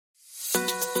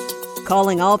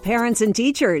Calling all parents and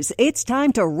teachers, it's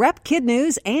time to rep Kid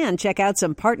News and check out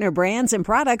some partner brands and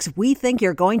products we think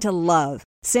you're going to love.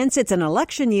 Since it's an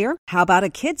election year, how about a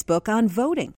kid's book on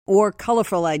voting? Or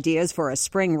colorful ideas for a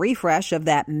spring refresh of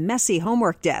that messy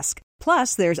homework desk?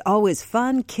 Plus, there's always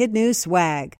fun Kid News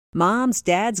swag. Moms,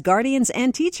 dads, guardians,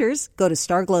 and teachers, go to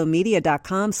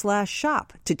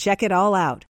starglowmedia.com/shop to check it all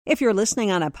out. If you're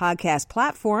listening on a podcast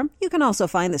platform, you can also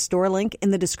find the store link in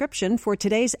the description for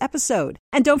today's episode.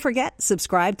 And don't forget,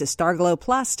 subscribe to Starglow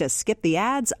Plus to skip the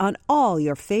ads on all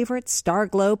your favorite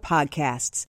Starglow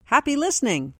podcasts. Happy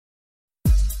listening!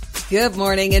 Good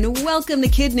morning and welcome to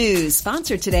Kid News,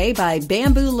 sponsored today by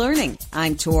Bamboo Learning.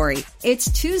 I'm Tori. It's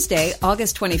Tuesday,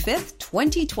 August 25th,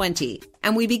 2020.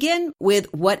 And we begin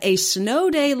with what a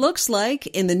snow day looks like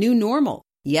in the new normal.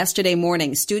 Yesterday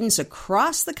morning, students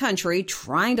across the country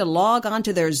trying to log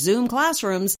onto their Zoom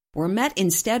classrooms were met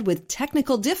instead with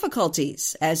technical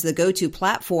difficulties as the go-to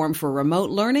platform for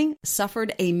remote learning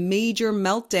suffered a major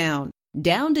meltdown.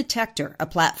 Down Detector, a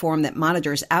platform that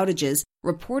monitors outages,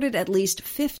 reported at least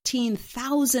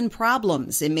 15,000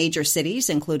 problems in major cities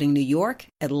including New York,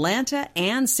 Atlanta,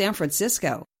 and San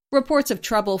Francisco. Reports of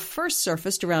trouble first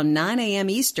surfaced around 9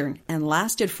 a.m. Eastern and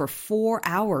lasted for 4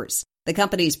 hours. The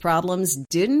company's problems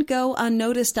didn't go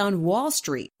unnoticed on Wall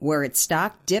Street, where its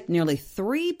stock dipped nearly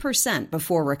 3%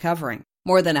 before recovering.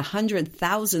 More than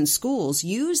 100,000 schools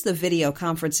use the video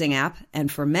conferencing app,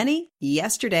 and for many,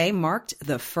 yesterday marked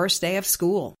the first day of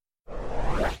school.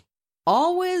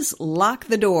 Always lock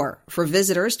the door. For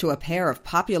visitors to a pair of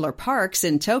popular parks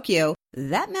in Tokyo,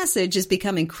 that message is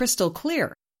becoming crystal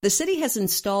clear. The city has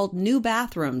installed new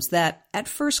bathrooms that, at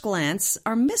first glance,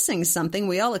 are missing something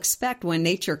we all expect when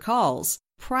nature calls: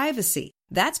 privacy.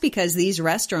 That's because these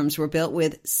restrooms were built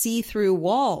with see-through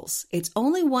walls. It's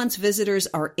only once visitors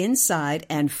are inside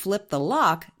and flip the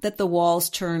lock that the walls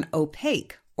turn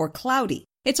opaque or cloudy.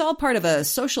 It's all part of a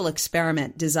social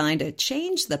experiment designed to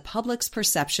change the public's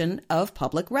perception of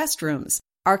public restrooms.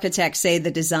 Architects say the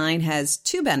design has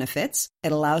two benefits.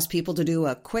 It allows people to do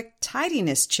a quick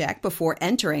tidiness check before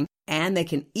entering, and they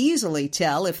can easily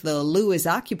tell if the loo is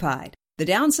occupied. The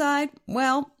downside?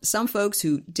 Well, some folks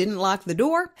who didn't lock the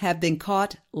door have been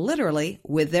caught literally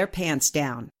with their pants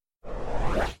down.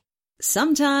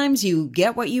 Sometimes you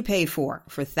get what you pay for.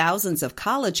 For thousands of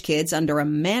college kids under a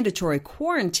mandatory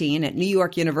quarantine at New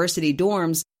York University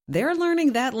dorms, they're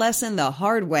learning that lesson the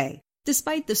hard way.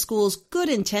 Despite the school's good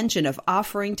intention of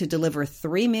offering to deliver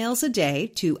 3 meals a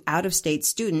day to out-of-state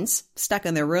students stuck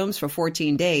in their rooms for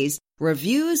 14 days,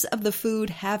 reviews of the food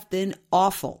have been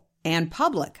awful and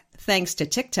public, thanks to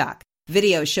TikTok.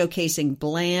 Videos showcasing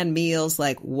bland meals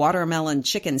like watermelon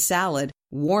chicken salad,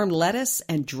 warm lettuce,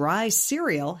 and dry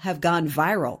cereal have gone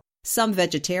viral. Some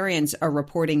vegetarians are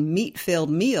reporting meat-filled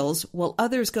meals, while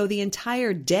others go the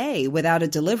entire day without a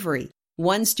delivery.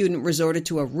 One student resorted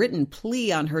to a written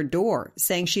plea on her door,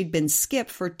 saying she'd been skipped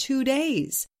for 2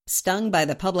 days. Stung by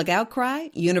the public outcry,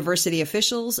 university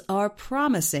officials are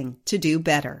promising to do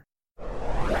better.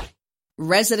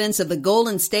 Residents of the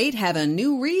Golden State have a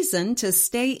new reason to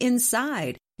stay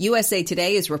inside. USA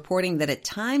Today is reporting that at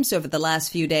times over the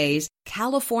last few days,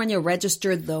 California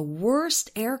registered the worst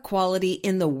air quality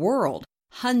in the world.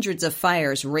 Hundreds of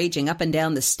fires raging up and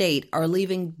down the state are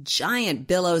leaving giant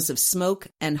billows of smoke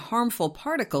and harmful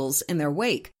particles in their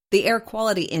wake. The Air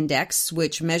Quality Index,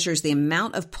 which measures the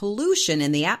amount of pollution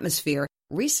in the atmosphere,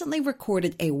 recently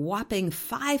recorded a whopping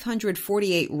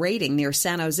 548 rating near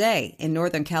San Jose in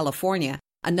Northern California,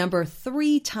 a number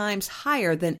 3 times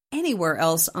higher than anywhere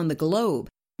else on the globe.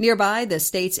 Nearby, the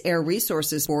state's Air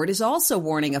Resources Board is also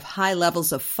warning of high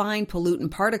levels of fine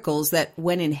pollutant particles that,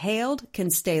 when inhaled,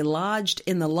 can stay lodged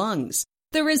in the lungs.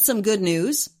 There is some good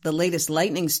news. The latest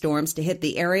lightning storms to hit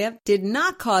the area did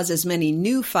not cause as many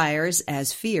new fires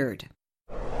as feared.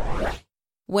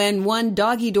 When one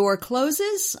doggy door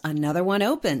closes, another one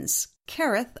opens.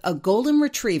 Kareth, a golden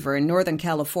retriever in Northern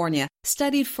California,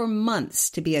 studied for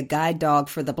months to be a guide dog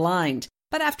for the blind.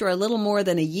 But after a little more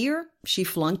than a year, she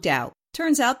flunked out.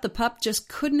 Turns out the pup just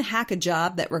couldn't hack a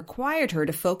job that required her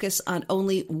to focus on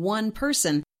only one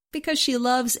person because she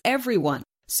loves everyone.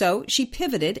 So she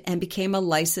pivoted and became a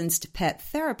licensed pet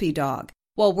therapy dog.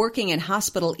 While working in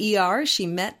hospital ERs, she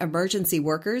met emergency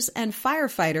workers and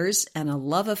firefighters, and a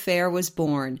love affair was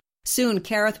born. Soon,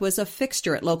 Kareth was a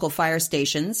fixture at local fire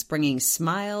stations, bringing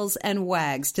smiles and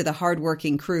wags to the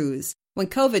hardworking crews. When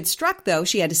COVID struck, though,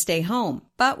 she had to stay home.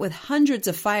 But with hundreds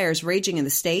of fires raging in the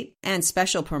state and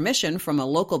special permission from a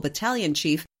local battalion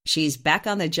chief, she's back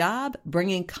on the job,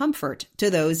 bringing comfort to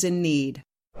those in need.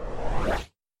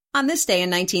 On this day in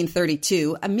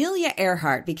 1932, Amelia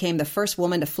Earhart became the first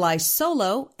woman to fly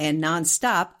solo and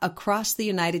nonstop across the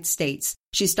United States.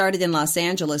 She started in Los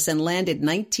Angeles and landed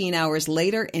 19 hours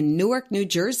later in Newark, New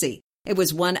Jersey. It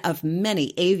was one of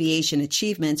many aviation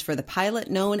achievements for the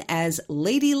pilot known as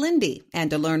Lady Lindy. And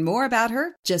to learn more about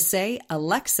her, just say,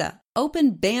 Alexa,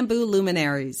 open Bamboo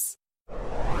Luminaries.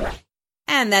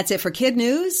 And that's it for Kid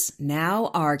News.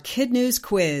 Now our Kid News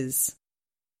quiz.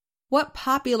 What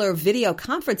popular video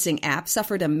conferencing app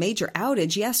suffered a major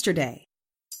outage yesterday?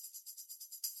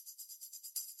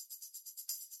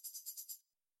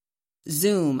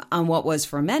 Zoom on what was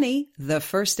for many the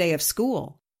first day of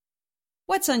school.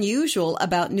 What's unusual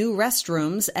about new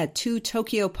restrooms at 2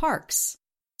 Tokyo parks?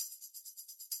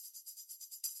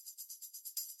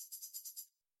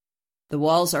 The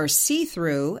walls are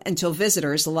see-through until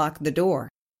visitors lock the door.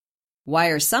 Why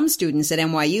are some students at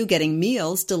NYU getting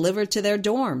meals delivered to their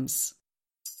dorms?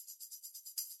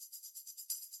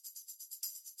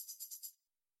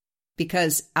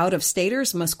 Because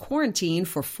out-of-staters must quarantine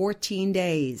for 14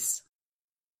 days.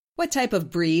 What type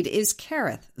of breed is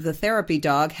Kareth, the therapy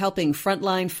dog helping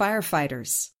frontline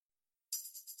firefighters?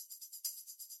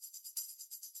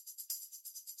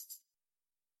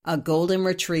 A golden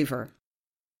retriever.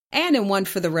 And in One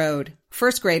for the Road,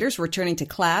 first graders returning to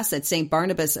class at St.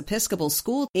 Barnabas Episcopal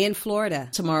School in Florida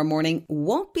tomorrow morning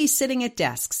won't be sitting at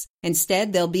desks.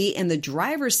 Instead, they'll be in the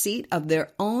driver's seat of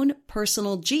their own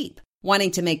personal Jeep.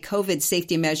 Wanting to make COVID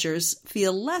safety measures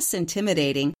feel less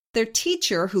intimidating, their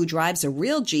teacher, who drives a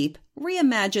real Jeep,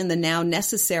 reimagined the now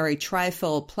necessary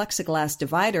trifold plexiglass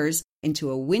dividers into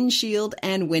a windshield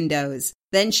and windows.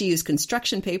 Then she used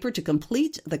construction paper to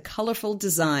complete the colorful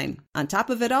design. On top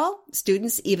of it all,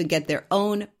 students even get their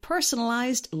own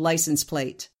personalized license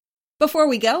plate. Before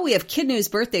we go, we have Kid News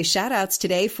birthday shout-outs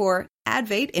today for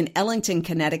Advait in Ellington,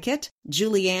 Connecticut,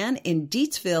 Julianne in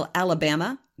Deatsville,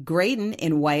 Alabama, Graydon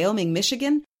in Wyoming,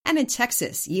 Michigan, and in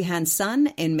Texas, Yihan Sun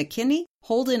in McKinney,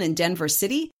 Holden in Denver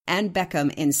City, and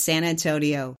Beckham in San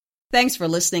Antonio. Thanks for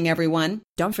listening, everyone.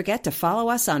 Don't forget to follow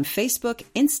us on Facebook,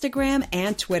 Instagram,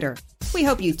 and Twitter. We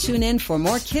hope you tune in for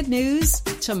more Kid News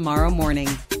tomorrow morning.